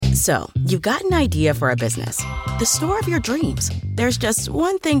So, you've got an idea for a business, the store of your dreams. There's just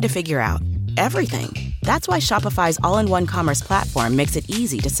one thing to figure out: everything. That's why Shopify's all-in-one commerce platform makes it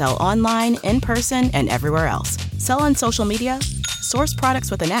easy to sell online, in person, and everywhere else. Sell on social media, source products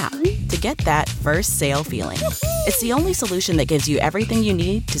with an app to get that first sale feeling. It's the only solution that gives you everything you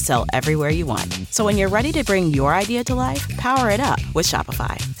need to sell everywhere you want. So when you're ready to bring your idea to life, power it up with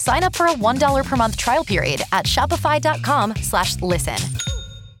Shopify. Sign up for a $1 per month trial period at shopify.com/listen.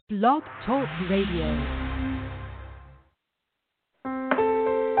 Blog Talk Radio.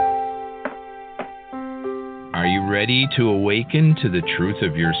 Are you ready to awaken to the truth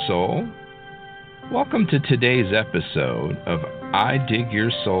of your soul? Welcome to today's episode of I Dig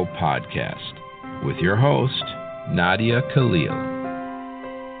Your Soul podcast with your host, Nadia Khalil.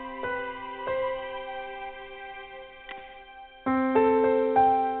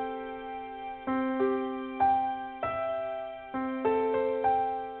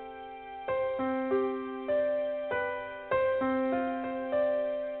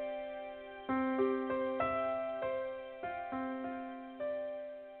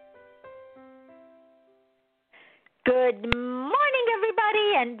 Good morning,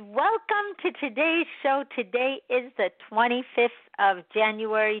 everybody, and welcome to today's show. Today is the 25th of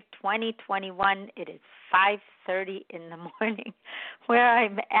January, 2021. It is 5:30 in the morning where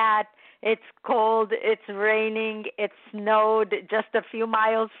I'm at. It's cold, it's raining, it snowed just a few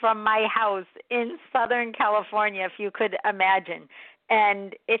miles from my house in Southern California, if you could imagine.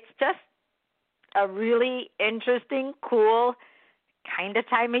 And it's just a really interesting, cool kind of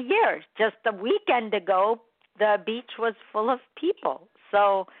time of year. Just a weekend ago, the beach was full of people.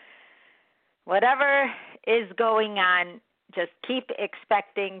 So whatever is going on, just keep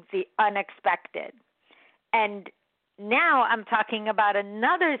expecting the unexpected. And now I'm talking about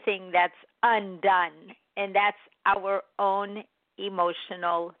another thing that's undone, and that's our own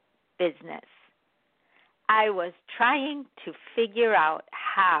emotional business. I was trying to figure out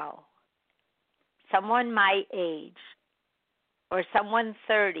how someone my age or someone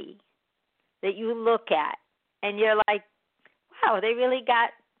 30 that you look at, and you're like, wow, they really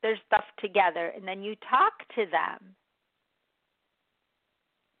got their stuff together. And then you talk to them,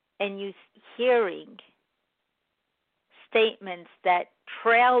 and you hearing statements that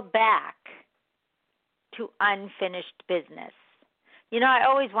trail back to unfinished business. You know, I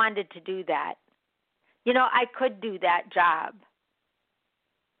always wanted to do that. You know, I could do that job.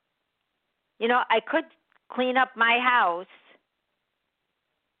 You know, I could clean up my house.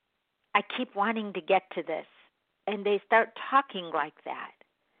 I keep wanting to get to this. And they start talking like that.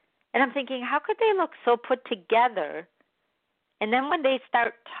 And I'm thinking, how could they look so put together? And then when they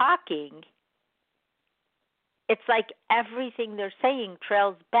start talking, it's like everything they're saying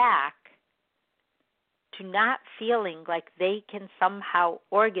trails back to not feeling like they can somehow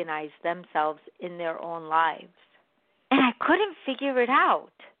organize themselves in their own lives. And I couldn't figure it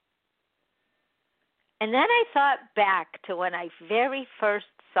out. And then I thought back to when I very first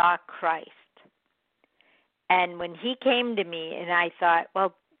saw Christ. And when he came to me, and I thought,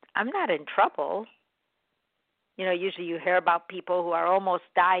 well, I'm not in trouble. You know, usually you hear about people who are almost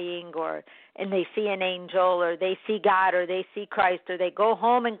dying, and they see an angel, or they see God, or they see Christ, or they go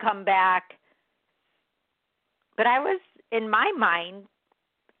home and come back. But I was, in my mind,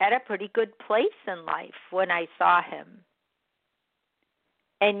 at a pretty good place in life when I saw him.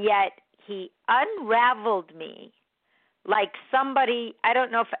 And yet he unraveled me. Like somebody, I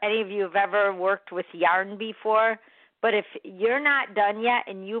don't know if any of you have ever worked with yarn before, but if you're not done yet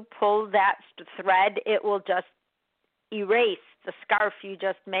and you pull that thread, it will just erase the scarf you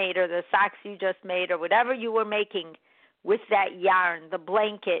just made or the socks you just made or whatever you were making with that yarn, the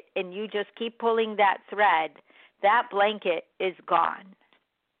blanket, and you just keep pulling that thread, that blanket is gone.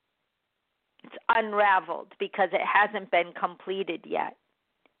 It's unraveled because it hasn't been completed yet.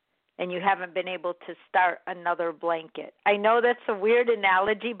 And you haven't been able to start another blanket. I know that's a weird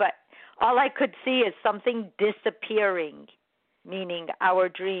analogy, but all I could see is something disappearing, meaning our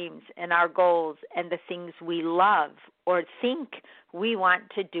dreams and our goals and the things we love or think we want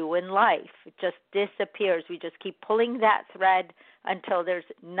to do in life. It just disappears. We just keep pulling that thread until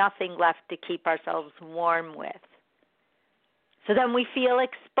there's nothing left to keep ourselves warm with. So then we feel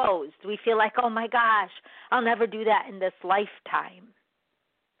exposed. We feel like, oh my gosh, I'll never do that in this lifetime.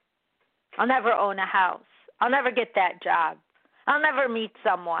 I'll never own a house. I'll never get that job. I'll never meet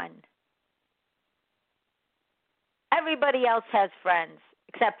someone. Everybody else has friends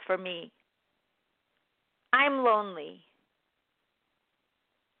except for me. I'm lonely.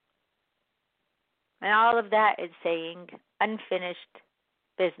 And all of that is saying unfinished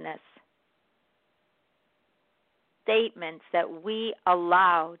business. statements that we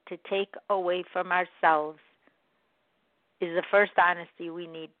allow to take away from ourselves is the first honesty we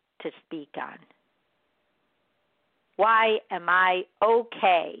need to speak on. Why am I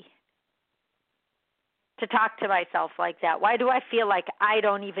okay to talk to myself like that? Why do I feel like I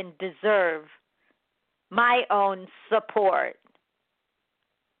don't even deserve my own support?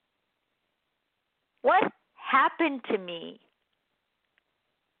 What happened to me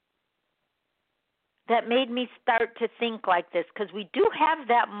that made me start to think like this? Because we do have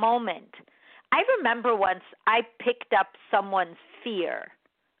that moment. I remember once I picked up someone's fear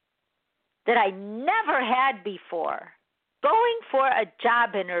that I never had before, going for a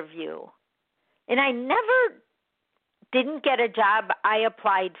job interview. And I didn't get a job I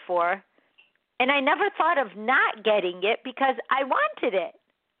applied for, and I never thought of not getting it because I wanted it.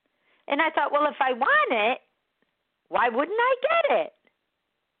 And I thought, well, if I want it, why wouldn't I get it?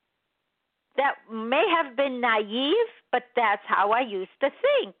 That may have been naive, but that's how I used to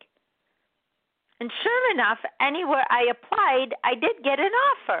think. And sure enough, anywhere I applied, I did get an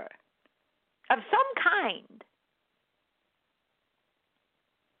offer of some kind.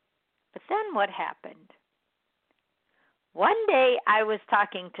 But then what happened? One day I was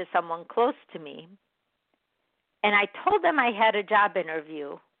talking to someone close to me, and I told them I had a job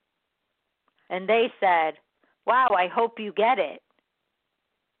interview. And they said, wow, I hope you get it.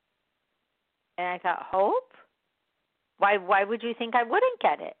 And I thought, hope? Why would you think I wouldn't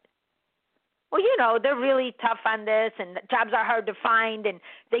get it? Well, you know, they're really tough on this, and jobs are hard to find, and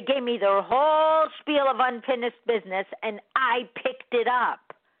they gave me their whole spiel of unfinished business, and I picked it up.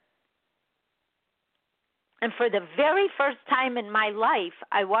 And for the very first time in my life,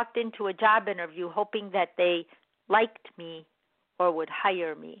 I walked into a job interview hoping that they liked me or would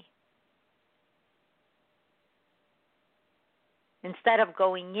hire me. Instead of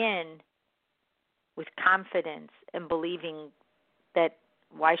going in with confidence and believing that,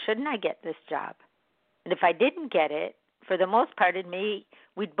 why shouldn't I get this job? And if I didn't get it, for the most part,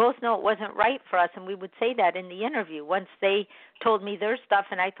 we'd both know it wasn't right for us, and we would say that in the interview. Once they told me their stuff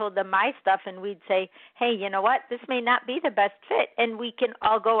and I told them my stuff, and we'd say, hey, you know what, this may not be the best fit, and we can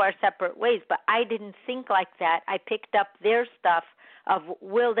all go our separate ways. But I didn't think like that. I picked up their stuff of,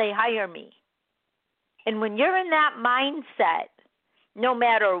 will they hire me? And when you're in that mindset, no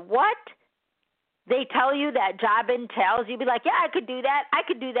matter what they tell you that job entails, you'll be like, yeah, I could do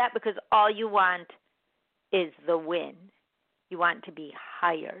that, because all you want is the win. You want to be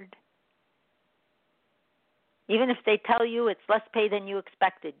hired. Even if they tell you it's less pay than you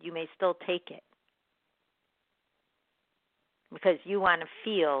expected, you may still take it, because you want to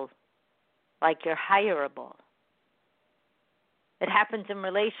feel like you're hireable. It happens in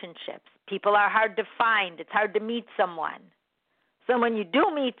relationships. People are hard to find. It's hard to meet someone. So when you do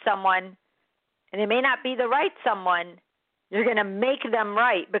meet someone, and it may not be the right someone, you're going to make them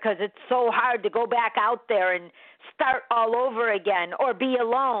right, because it's so hard to go back out there and start all over again, or be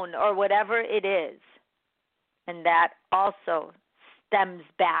alone, or whatever it is. And that also stems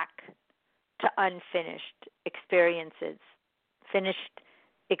back to unfinished experiences. Finished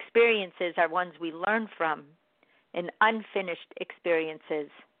experiences are ones we learn from, and unfinished experiences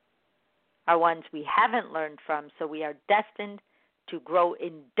are ones we haven't learned from, so we are destined to grow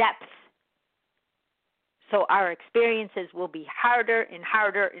in depth. So our experiences will be harder and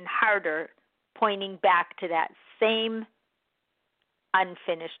harder and harder, pointing back to that same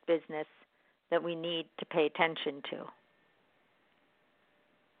unfinished business that we need to pay attention to.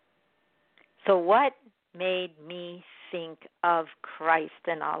 So what made me think of Christ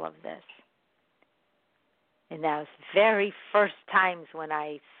in all of this? And that was the very first times when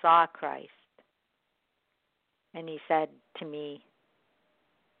I saw Christ. And he said to me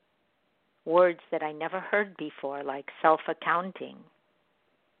words that I never heard before, like self-accounting.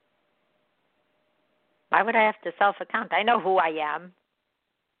 Why would I have to self-account? I know who I am.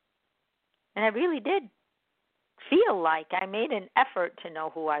 And I really did feel like I made an effort to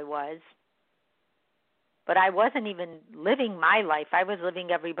know who I was. But I wasn't even living my life. I was living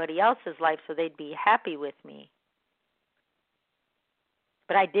everybody else's life so they'd be happy with me.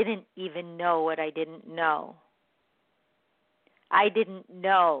 But I didn't even know what I didn't know. I didn't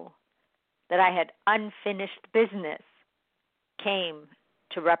know that I had unfinished business came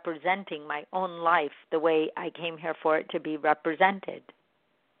to representing my own life the way I came here for it to be represented.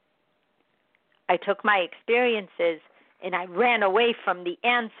 I took my experiences and I ran away from the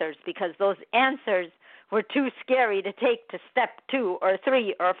answers, because those answers were too scary to take to step 2 or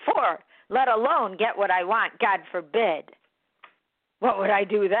 3 or 4, let alone get what I want, God forbid. What would I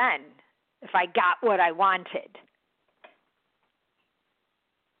do then if I got what I wanted?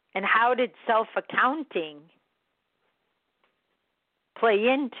 And how did self-accounting play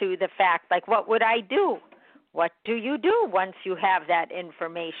into the fact, like, what would I do? What do you do once you have that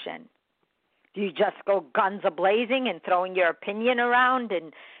information? Do you just go guns a-blazing and throwing your opinion around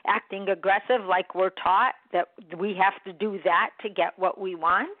and acting aggressive like we're taught that we have to do that to get what we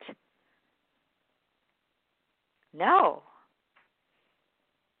want? No.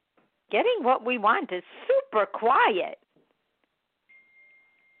 Getting what we want is super quiet.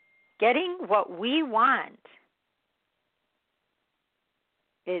 Getting what we want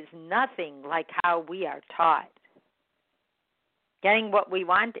is nothing like how we are taught. Getting what we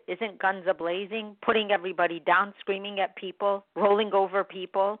want isn't guns a-blazing, putting everybody down, screaming at people, rolling over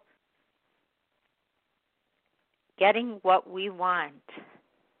people. Getting what we want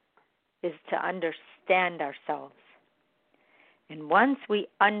is to understand ourselves. And once we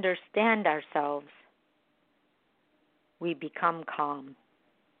understand ourselves, we become calm.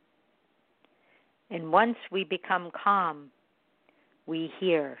 And once we become calm, we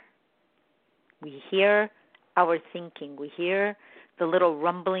hear. We hear our thinking. We hear the little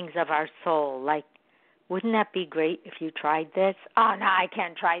rumblings of our soul, like, wouldn't that be great if you tried this? Oh, no, I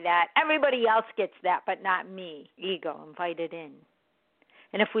can't try that. Everybody else gets that, but not me. Ego, invite it in.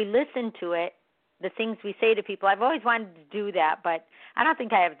 And if we listen to it, the things we say to people, I've always wanted to do that, but I don't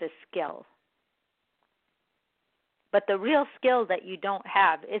think I have the skill. But the real skill that you don't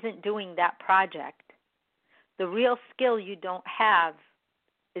have isn't doing that project. The real skill you don't have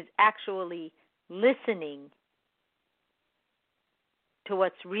is actually listening to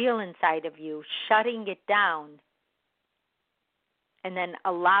what's real inside of you, shutting it down, and then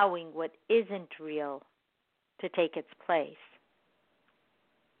allowing what isn't real to take its place.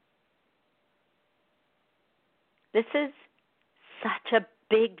 This is such a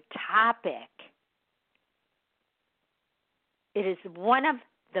big topic. It is one of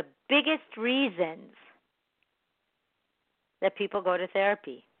the biggest reasons that people go to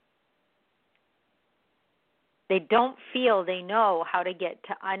therapy. They don't feel they know how to get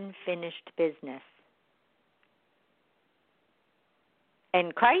to unfinished business.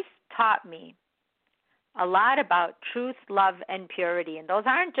 And Christ taught me a lot about truth, love, and purity. And those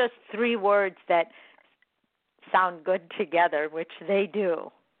aren't just three words that sound good together, which they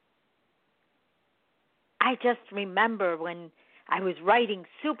do. I just remember when I was writing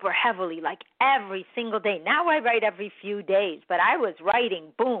super heavily, like every single day. Now I write every few days, but I was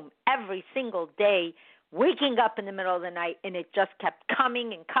writing, boom, every single day, waking up in the middle of the night, and it just kept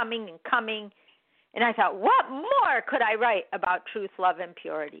coming and coming and coming. And I thought, what more could I write about truth, love, and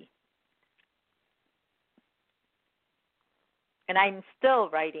purity? And I'm still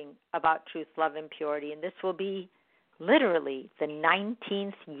writing about truth, love, and purity, and this will be literally the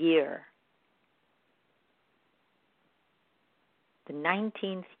 19th year. The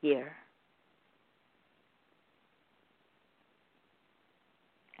 19th year.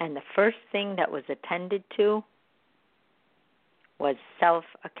 And the first thing that was attended to was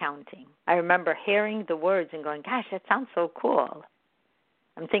self-accounting. I remember hearing the words and going, gosh, that sounds so cool.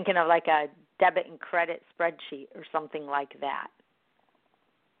 I'm thinking of like a debit and credit spreadsheet or something like that.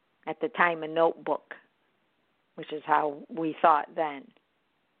 At the time, a notebook, which is how we thought then.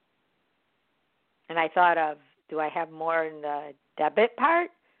 And I thought of, do I have more in the debit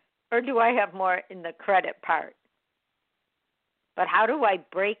part or do I have more in the credit part? But how do I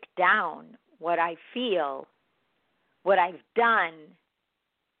break down what I feel, what I've done,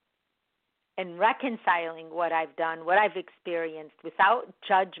 and reconciling what I've done, what I've experienced without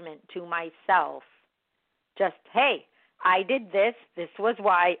judgment to myself? Just, hey, I did this was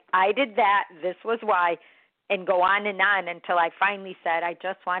why, I did that, this was why, and go on until I finally said I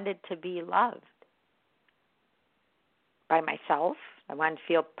just wanted to be loved by myself. I wanted to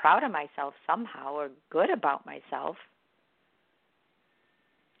feel proud of myself somehow or good about myself.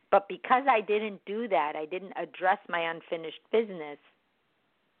 But because I didn't do that, I didn't address my unfinished business,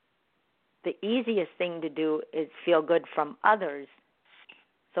 the easiest thing to do is feel good from others.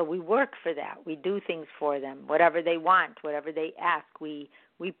 So we work for that. We do things for them. Whatever they want, whatever they ask, we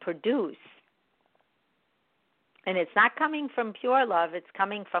produce. And it's not coming from pure love. It's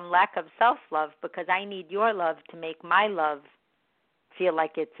coming from lack of self-love because I need your love to make my love feel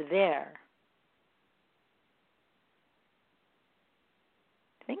like it's there.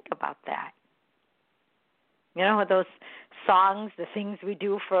 Think about that. You know, those songs, the things we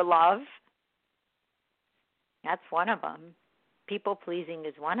do for love, that's one of them. People-pleasing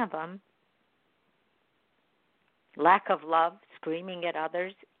is one of them. Lack of love, screaming at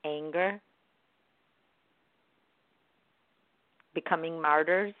others, anger, becoming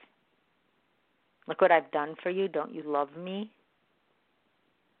martyrs. Look what I've done for you. Don't you love me?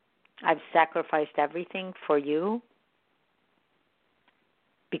 I've sacrificed everything for you.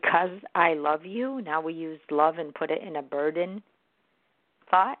 Because I love you. Now we use love and put it in a burden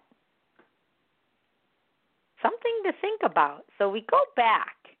thought. Something to think about. So we go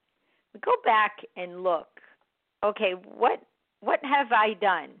back. We go back and look. Okay, what have I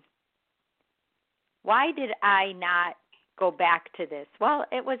done? Why did I not go back to this? Well,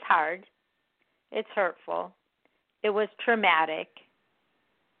 it was hard. It's hurtful. It was traumatic.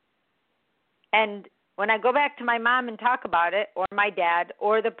 And when I go back to my mom and talk about it, or my dad,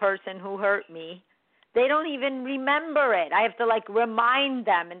 or the person who hurt me, they don't even remember it. I have to, remind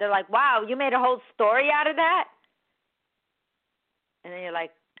them. And they're like, wow, you made a whole story out of that? And then you're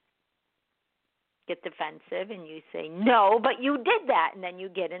like, get defensive, and you say, no, but you did that. And then you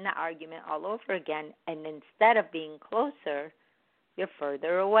get in the argument all over again. And instead of being closer, you're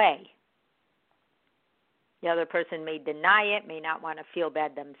further away. The other person may deny it, may not want to feel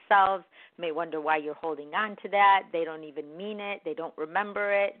bad themselves, may wonder why you're holding on to that. They don't even mean it. They don't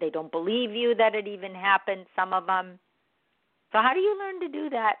remember it. They don't believe you that it even happened, some of them. So how do you learn to do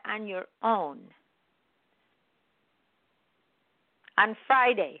that on your own? On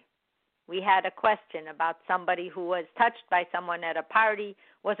Friday, we had a question about somebody who was touched by someone at a party,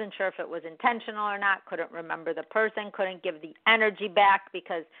 wasn't sure if it was intentional or not, couldn't remember the person, couldn't give the energy back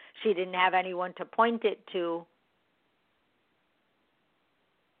because she didn't have anyone to point it to.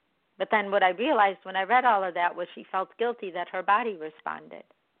 But then what I realized when I read all of that was she felt guilty that her body responded.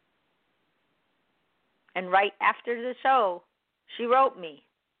 And right after the show, she wrote me.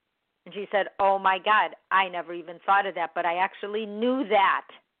 And she said, oh, my God, I never even thought of that, but I actually knew that.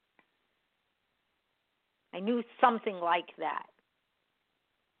 I knew something like that.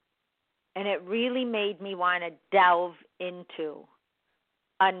 And it really made me want to delve into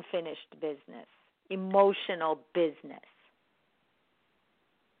unfinished business, emotional business.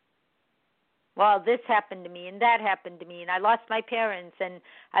 Well, this happened to me, and that happened to me, and I lost my parents, and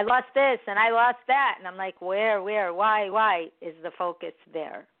I lost this, and I lost that. And I'm like, where, why is the focus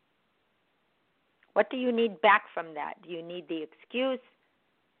there? What do you need back from that? Do you need the excuse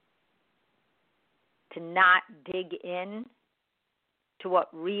to not dig in to what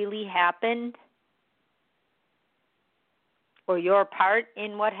really happened or your part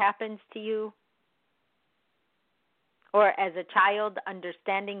in what happens to you? Or as a child,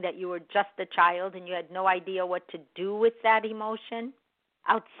 understanding that you were just a child and you had no idea what to do with that emotion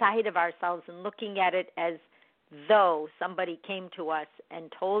outside of ourselves and looking at it as though somebody came to us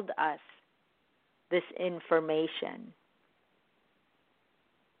and told us this information.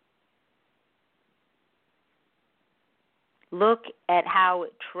 Look at how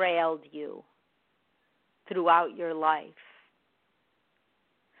it trailed you throughout your life.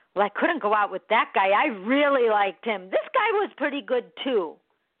 Well, I couldn't go out with that guy. I really liked him. This guy was pretty good too.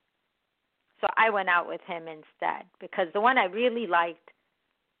 So I went out with him instead because the one I really liked,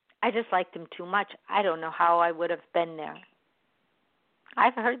 I just liked him too much. I don't know how I would have been there.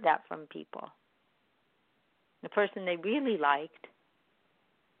 I've heard that from people. The person they really liked,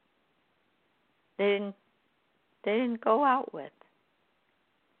 they didn't go out with.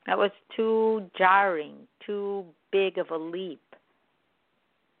 That was too jarring, too big of a leap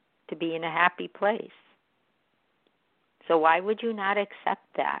to be in a happy place. So why would you not accept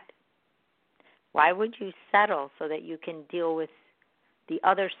that? Why would you settle so that you can deal with the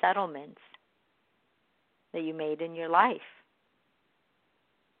other settlements that you made in your life?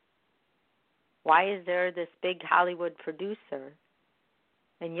 Why is there this big Hollywood producer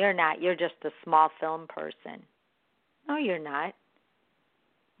and you're not? You're just a small film person. No, you're not.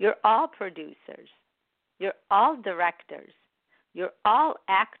 You're all producers. You're all directors. You're all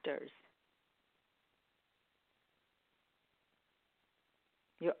actors.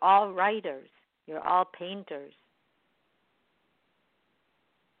 You're all writers. You're all painters.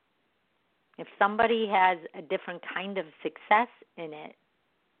 If somebody has a different kind of success in it,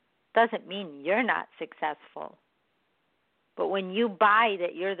 doesn't mean you're not successful. But when you buy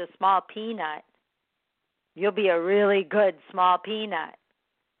that you're the small peanut, you'll be a really good small peanut.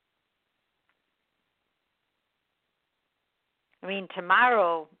 I mean,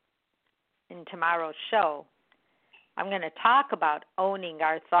 tomorrow, in tomorrow's show, I'm going to talk about owning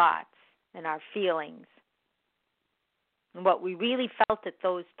our thoughts and our feelings and what we really felt at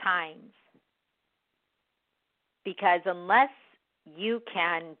those times. Because unless you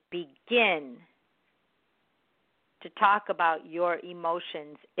can begin to talk about your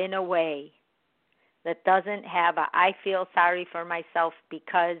emotions in a way that doesn't have a I feel sorry for myself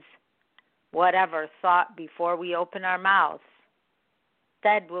because whatever thought before we open our mouths,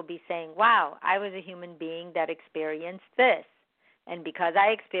 instead we'll be saying, wow, I was a human being that experienced this. And because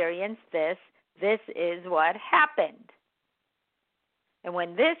I experienced this, this is what happened. And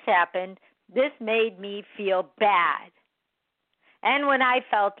when this happened, this made me feel bad. And when I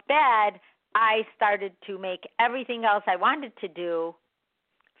felt bad, I started to make everything else I wanted to do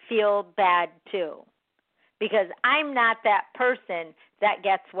feel bad too. Because I'm not that person that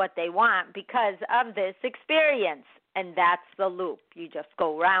gets what they want because of this experience. And that's the loop. You just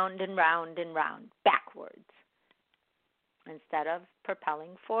go round and round and round, backwards, instead of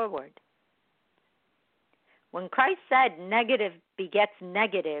propelling forward. When Christ said negative begets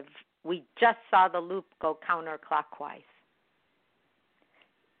negative, we just saw the loop go counterclockwise.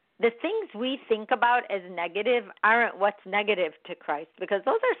 The things we think about as negative aren't what's negative to Christ, because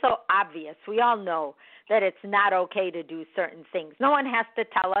those are so obvious. We all know that it's not okay to do certain things. No one has to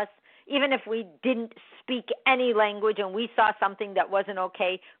tell us. Even if we didn't speak any language and we saw something that wasn't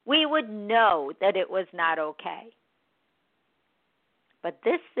okay, we would know that it was not okay. But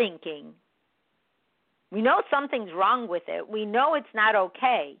this thinking, we know something's wrong with it. We know it's not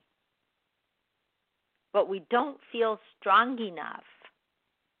okay. But we don't feel strong enough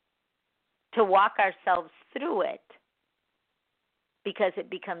to walk ourselves through it, because it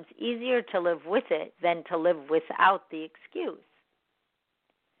becomes easier to live with it than to live without the excuse.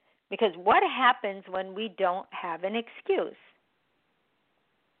 Because what happens when we don't have an excuse?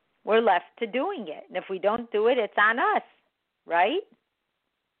 We're left to doing it. And if we don't do it, it's on us, right?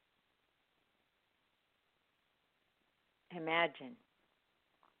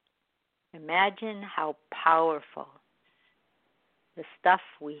 Imagine how powerful the stuff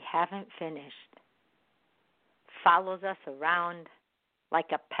we haven't finished follows us around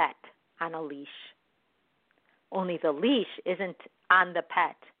like a pet on a leash. Only the leash isn't on the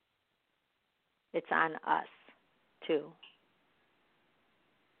pet. It's on us, too.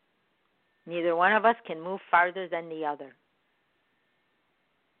 Neither one of us can move farther than the other.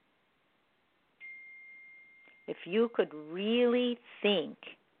 If you could really think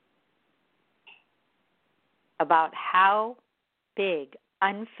about how big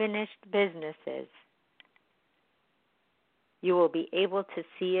unfinished business is, you will be able to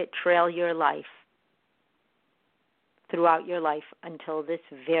see it trail your life throughout your life until this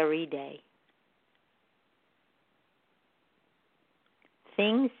very day.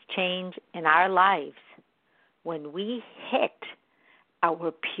 Things change in our lives when we hit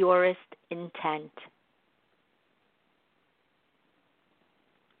our purest intent.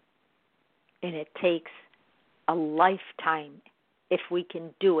 And it takes a lifetime if we can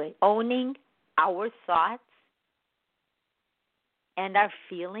do it. Owning our thoughts and our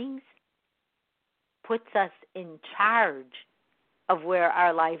feelings puts us in charge of where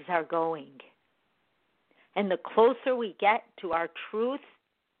our lives are going. And the closer we get to our truth,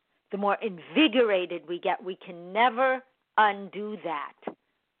 the more invigorated we get. We can never undo that.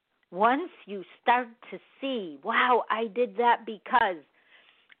 Once you start to see, wow, I did that because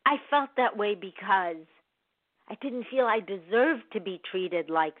I felt that way because I didn't feel I deserved to be treated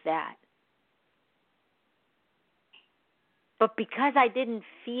like that. But because I didn't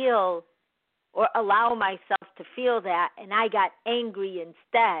feel or allow myself to feel that, and I got angry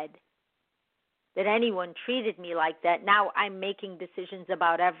instead that anyone treated me like that, now I'm making decisions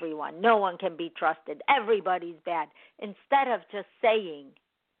about everyone. No one can be trusted. Everybody's bad. Instead of just saying,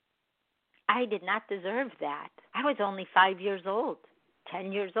 I did not deserve that. I was only 5 years old,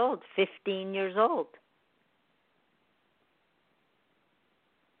 10 years old, 15 years old.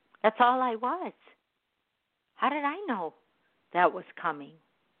 That's all I was. How did I know that was coming?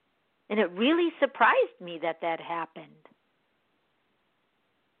 And it really surprised me that happened.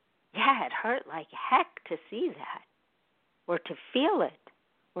 Yeah, it hurt like heck to see that, or to feel it,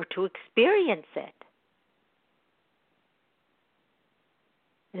 or to experience it.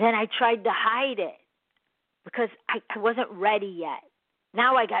 Then I tried to hide it because I wasn't ready yet.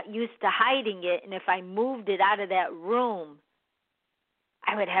 Now I got used to hiding it, and if I moved it out of that room,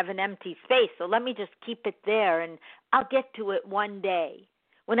 I would have an empty space. So let me just keep it there, and I'll get to it one day.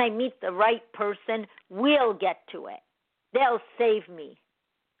 When I meet the right person, we'll get to it. They'll save me.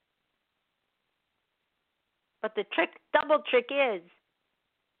 But the double trick is,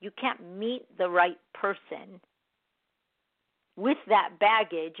 you can't meet the right person with that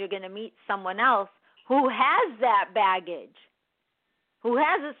baggage. You're going to meet someone else who has that baggage, who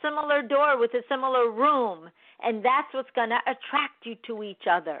has a similar door with a similar room, and that's what's going to attract you to each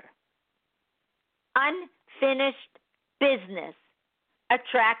other. Unfinished business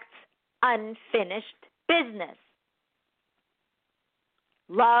attracts unfinished business.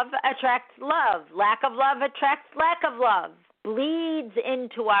 Love attracts love. Lack of love attracts lack of love. Bleeds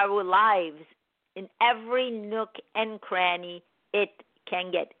into our lives in every nook and cranny it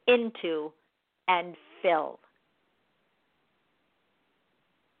can get into and fill.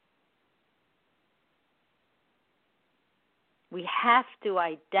 We have to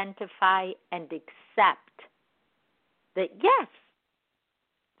identify and accept that, yes,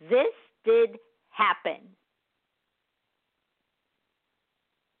 this did happen.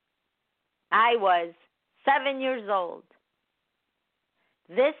 I was 7 years old.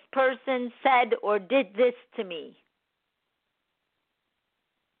 This person said or did this to me.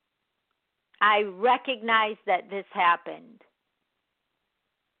 I recognize that this happened.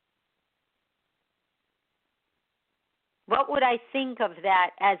 What would I think of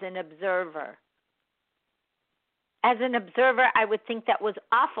that as an observer? As an observer, I would think that was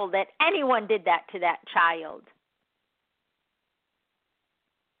awful that anyone did that to that child.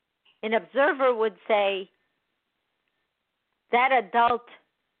 An observer would say, that adult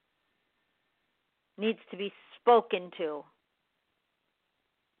needs to be spoken to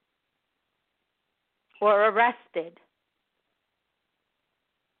or arrested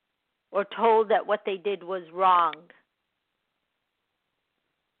or told that what they did was wrong.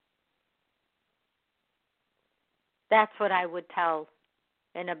 That's what I would tell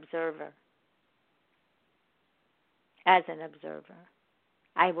an observer. As an observer,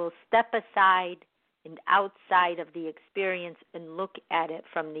 I will step aside and outside of the experience and look at it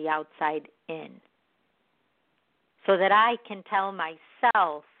from the outside in, so that I can tell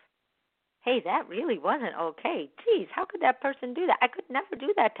myself, hey, that really wasn't okay. Geez, how could that person do that? I could never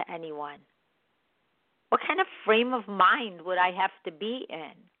do that to anyone. What kind of frame of mind would I have to be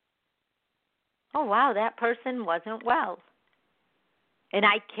in? Oh, wow, that person wasn't well. And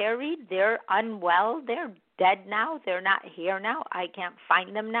I carried, they're unwell, they're dead now, they're not here now, I can't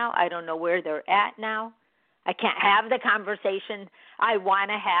find them now, I don't know where they're at now. I can't have the conversation I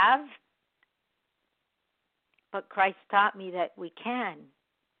want to have. But Christ taught me that we can.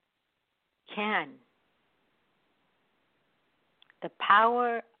 The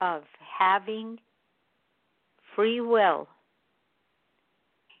power of having free will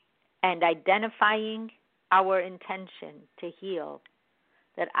and identifying our intention to heal,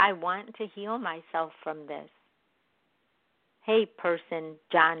 that I want to heal myself from this. Hey, person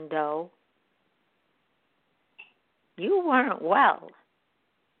John Doe, you weren't well.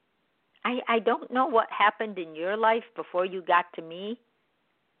 I don't know what happened in your life before you got to me,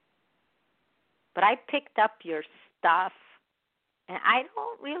 but I picked up your stuff, and I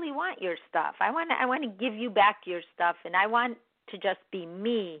don't really want your stuff. I want to give you back your stuff, and I want to just be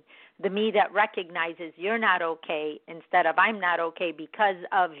me, the me that recognizes you're not okay instead of I'm not okay because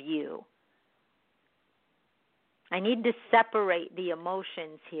of you. I need to separate the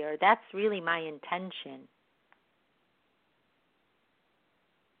emotions here. That's really my intention.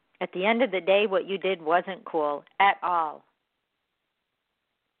 At the end of the day, what you did wasn't cool at all.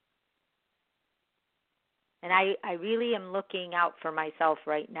 And I really am looking out for myself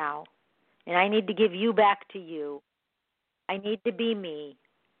right now. And I need to give you back to you. I need to be me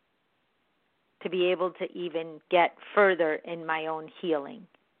to be able to even get further in my own healing.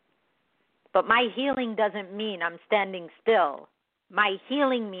 But my healing doesn't mean I'm standing still. My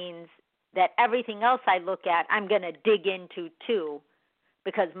healing means that everything else I look at, I'm going to dig into too,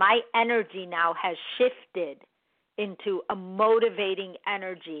 because my energy now has shifted into a motivating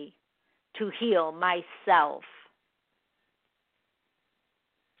energy to heal myself.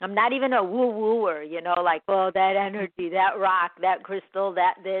 I'm not even a woo-wooer, like, oh, that energy, that rock, that crystal,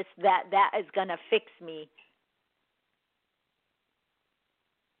 that this, that is going to fix me.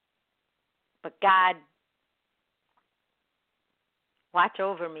 But God, watch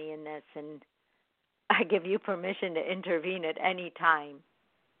over me in this, and I give you permission to intervene at any time.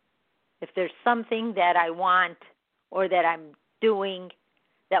 If there's something that I want or that I'm doing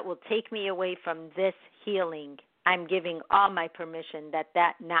that will take me away from this healing, I'm giving all my permission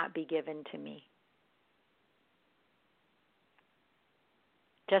that not be given to me.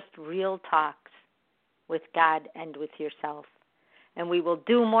 Just real talks with God and with yourself. And we will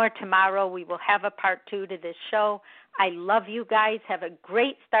do more tomorrow. We will have a part 2 to this show. I love you guys. Have a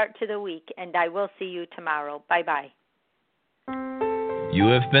great start to the week, and I will see you tomorrow. Bye-bye. You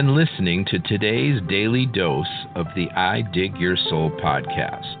have been listening to today's daily dose of the I Dig Your Soul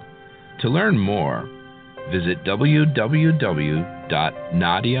podcast. To learn more, visit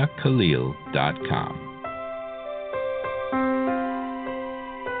www.nadiakhalil.com.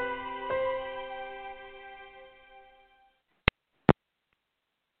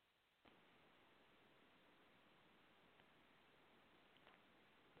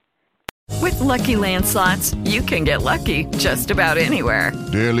 With Lucky Land Slots, you can get lucky just about anywhere.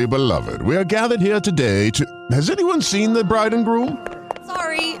 Dearly beloved, we are gathered here today to... Has anyone seen the bride and groom?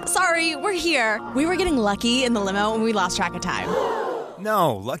 Sorry, we're here. We were getting lucky in the limo and we lost track of time.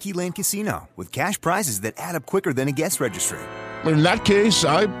 No, Lucky Land Casino, with cash prizes that add up quicker than a guest registry. In that case,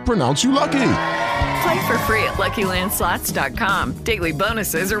 I pronounce you lucky. Play for free at LuckyLandSlots.com. Daily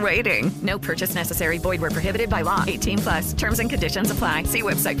bonuses are waiting. No purchase necessary. Void where prohibited by law. 18+. Terms and conditions apply. See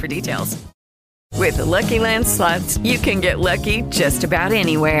website for details. With the Lucky Land Slots, you can get lucky just about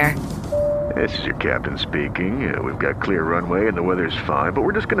anywhere. This is your captain speaking. We've got clear runway and the weather's fine, but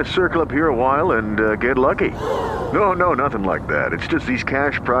we're just going to circle up here a while and get lucky. No, nothing like that. It's just these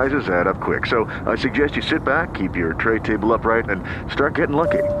cash prizes add up quick. So I suggest you sit back, keep your tray table upright, and start getting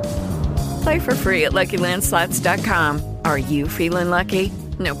lucky. Play for free at LuckyLandSlots.com. Are you feeling lucky?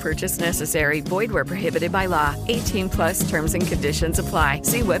 No purchase necessary. Void where prohibited by law. 18+ terms and conditions apply.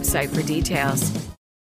 See website for details.